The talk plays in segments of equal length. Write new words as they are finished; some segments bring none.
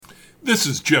This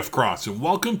is Jeff Cross, and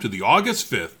welcome to the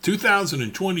August 5th,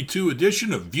 2022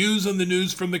 edition of Views on the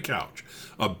News from the Couch,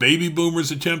 a baby boomer's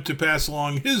attempt to pass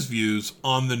along his views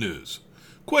on the news.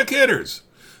 Quick hitters.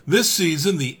 This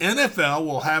season, the NFL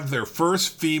will have their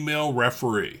first female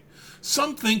referee.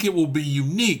 Some think it will be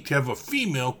unique to have a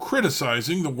female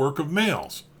criticizing the work of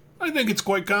males. I think it's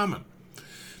quite common.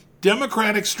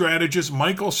 Democratic strategist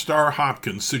Michael Starr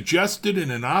Hopkins suggested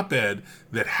in an op-ed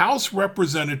that House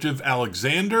Representative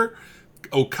Alexander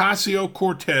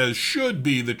Ocasio-Cortez should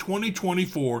be the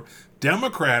 2024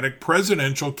 Democratic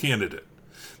presidential candidate.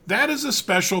 That is a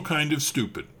special kind of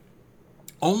stupid.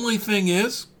 Only thing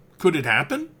is, could it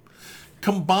happen?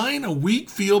 Combine a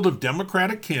weak field of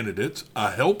Democratic candidates,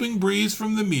 a helping breeze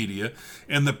from the media,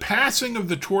 and the passing of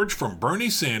the torch from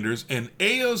Bernie Sanders, and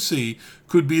AOC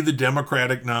could be the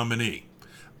Democratic nominee.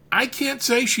 I can't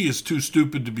say she is too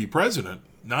stupid to be president,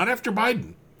 not after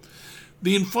Biden.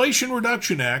 The Inflation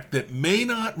Reduction Act that may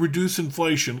not reduce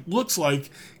inflation looks like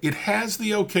it has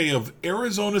the okay of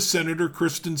Arizona Senator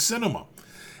Kyrsten Sinema,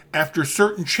 after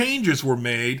certain changes were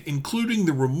made, including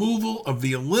the removal of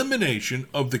the elimination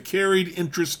of the carried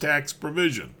interest tax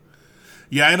provision.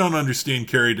 Yeah, I don't understand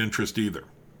carried interest either.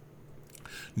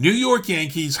 New York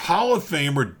Yankees Hall of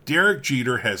Famer Derek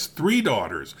Jeter has 3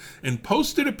 daughters and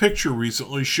posted a picture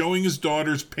recently showing his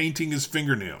daughters painting his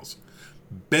fingernails.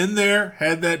 Been there,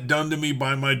 had that done to me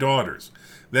by my daughters.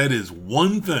 That is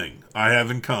one thing I have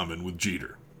in common with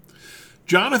Jeter.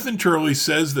 Jonathan Turley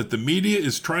says that the media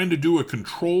is trying to do a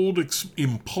controlled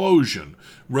implosion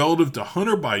relative to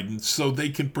Hunter Biden so they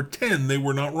can pretend they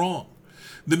were not wrong.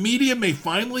 The media may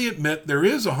finally admit there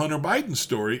is a Hunter Biden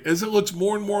story, as it looks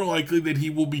more and more likely that he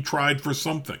will be tried for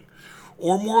something,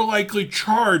 or more likely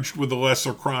charged with a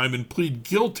lesser crime and plead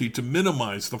guilty to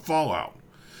minimize the fallout.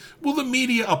 Will the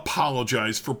media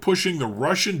apologize for pushing the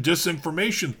Russian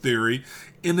disinformation theory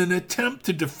in an attempt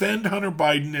to defend Hunter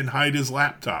Biden and hide his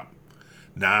laptop?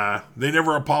 Nah, they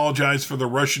never apologized for the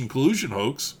Russian collusion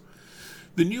hoax.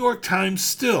 The New York Times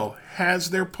still has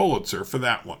their Pulitzer for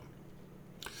that one.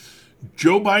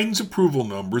 Joe Biden's approval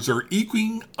numbers are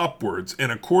eking upwards,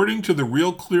 and according to the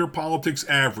Real Clear Politics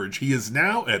average, he is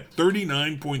now at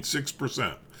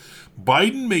 39.6%.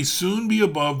 Biden may soon be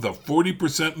above the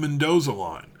 40% Mendoza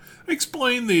line. I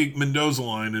explained the Mendoza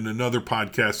line in another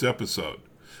podcast episode.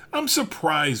 I'm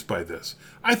surprised by this.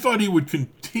 I thought he would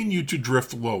continue to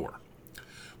drift lower.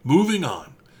 Moving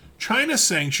on, China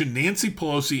sanctioned Nancy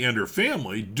Pelosi and her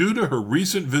family due to her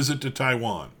recent visit to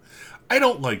Taiwan. I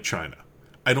don't like China.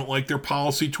 I don't like their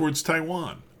policy towards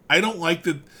Taiwan. I don't like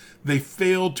that they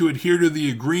failed to adhere to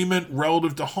the agreement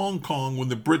relative to Hong Kong when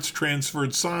the Brits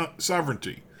transferred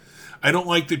sovereignty. I don't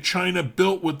like that China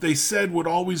built what they said would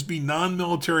always be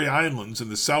non-military islands in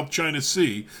the South China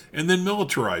Sea and then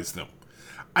militarized them.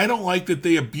 I don't like that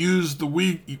they abused the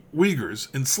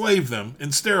Uyghurs, enslaved them,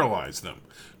 and sterilized them.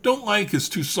 Don't like is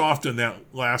too soft on that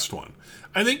last one.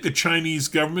 I think the Chinese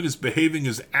government is behaving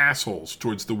as assholes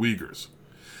towards the Uyghurs.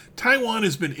 Taiwan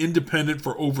has been independent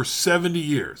for over 70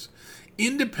 years.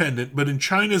 Independent, but in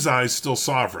China's eyes still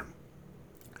sovereign.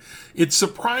 It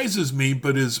surprises me,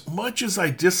 but as much as I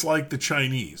dislike the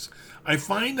Chinese, I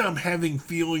find I'm having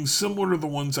feelings similar to the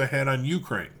ones I had on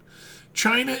Ukraine.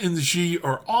 China and Xi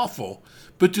are awful,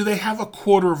 but do they have a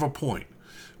quarter of a point?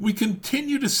 We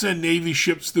continue to send Navy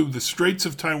ships through the Straits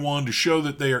of Taiwan to show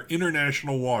that they are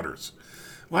international waters.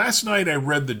 Last night I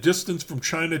read the distance from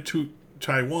China to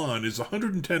Taiwan is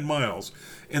 110 miles,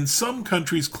 and some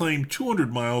countries claim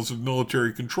 200 miles of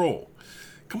military control.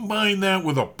 Combine that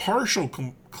with a partial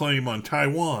claim on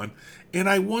Taiwan, and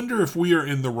I wonder if we are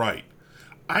in the right.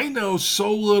 I know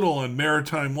so little on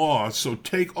maritime law, so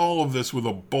take all of this with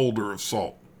a boulder of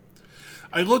salt.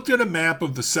 I looked at a map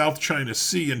of the South China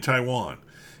Sea and Taiwan.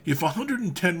 If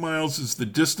 110 miles is the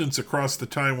distance across the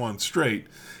Taiwan Strait,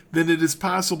 then it is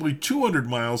possibly 200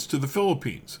 miles to the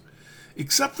Philippines.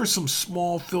 Except for some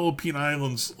small Philippine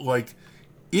islands like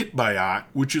Itbayat,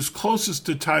 which is closest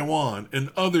to Taiwan, and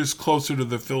others closer to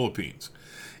the Philippines.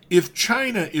 If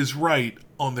China is right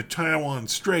on the Taiwan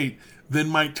Strait, then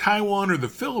might Taiwan or the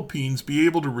Philippines be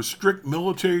able to restrict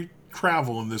military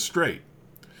travel in this strait?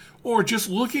 Or just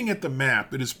looking at the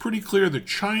map, it is pretty clear that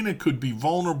China could be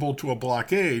vulnerable to a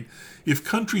blockade if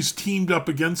countries teamed up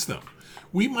against them.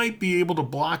 We might be able to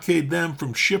blockade them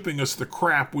from shipping us the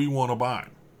crap we want to buy.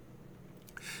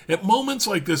 At moments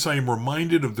like this, I am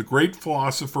reminded of the great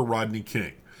philosopher Rodney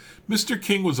King. Mr.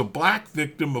 King was a black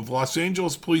victim of Los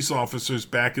Angeles police officers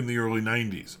back in the early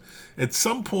 90s. At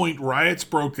some point, riots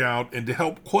broke out, and to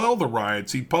help quell the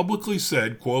riots, he publicly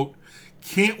said, quote,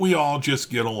 "Can't we all just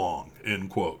get along?" End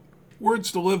quote.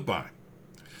 Words to live by.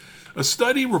 A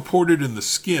study reported in the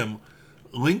Skim,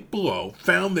 linked below,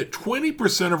 found that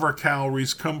 20% of our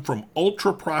calories come from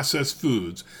ultra-processed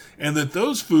foods and that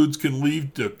those foods can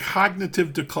lead to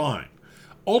cognitive decline.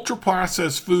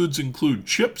 Ultra-processed foods include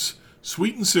chips,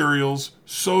 sweetened cereals,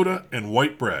 soda, and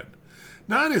white bread.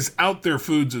 Not as out-there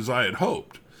foods as I had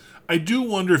hoped. I do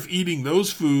wonder if eating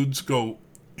those foods go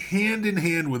hand in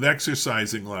hand with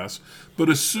exercising less, but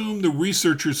assume the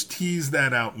researchers teased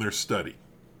that out in their study.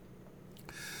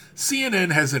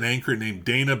 CNN has an anchor named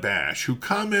Dana Bash who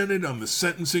commented on the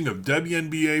sentencing of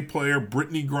WNBA player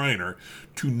Brittany Griner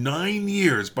to 9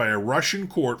 years by a Russian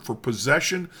court for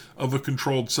possession of a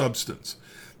controlled substance.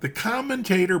 The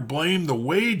commentator blamed the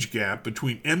wage gap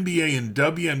between NBA and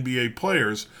WNBA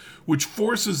players, which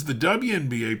forces the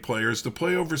WNBA players to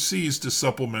play overseas to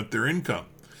supplement their income.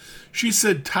 She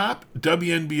said top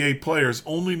WNBA players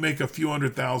only make a few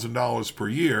 $100,000 per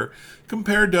year,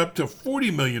 compared to up to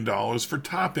 $40 million for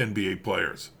top NBA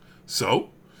players.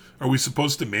 So, are we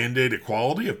supposed to mandate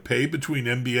equality of pay between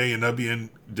NBA and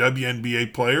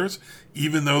WNBA players,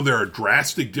 even though there are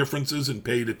drastic differences in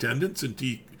paid attendance and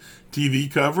TV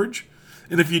coverage?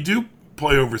 And if you do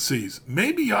play overseas,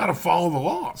 maybe you ought to follow the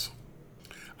laws.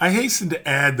 I hasten to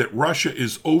add that Russia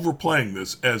is overplaying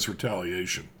this as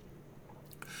retaliation.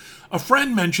 A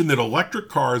friend mentioned that electric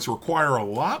cars require a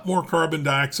lot more carbon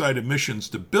dioxide emissions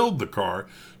to build the car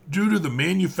due to the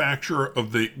manufacture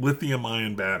of the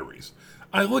lithium-ion batteries.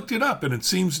 I looked it up and it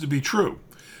seems to be true.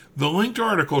 The linked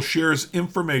article shares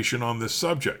information on this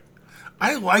subject.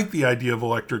 I like the idea of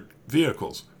electric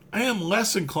vehicles. I am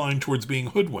less inclined towards being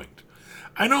hoodwinked.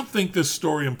 I don't think this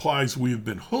story implies we've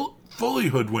been fully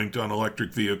hoodwinked on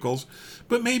electric vehicles,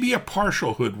 but maybe a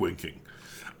partial hoodwinking.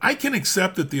 I can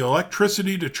accept that the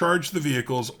electricity to charge the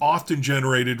vehicle is often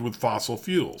generated with fossil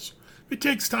fuels. It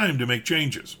takes time to make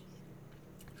changes.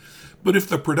 But if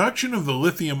the production of the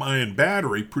lithium-ion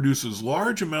battery produces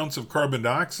large amounts of carbon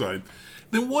dioxide,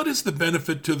 then what is the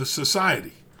benefit to the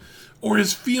society? Or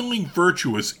is feeling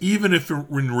virtuous, even if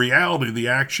in reality the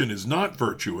action is not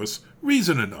virtuous,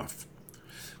 reason enough?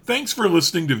 Thanks for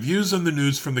listening to Views on the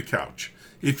News from the Couch.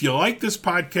 If you like this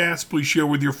podcast, please share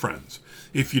with your friends.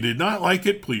 If you did not like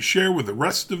it, please share with the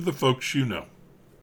rest of the folks you know.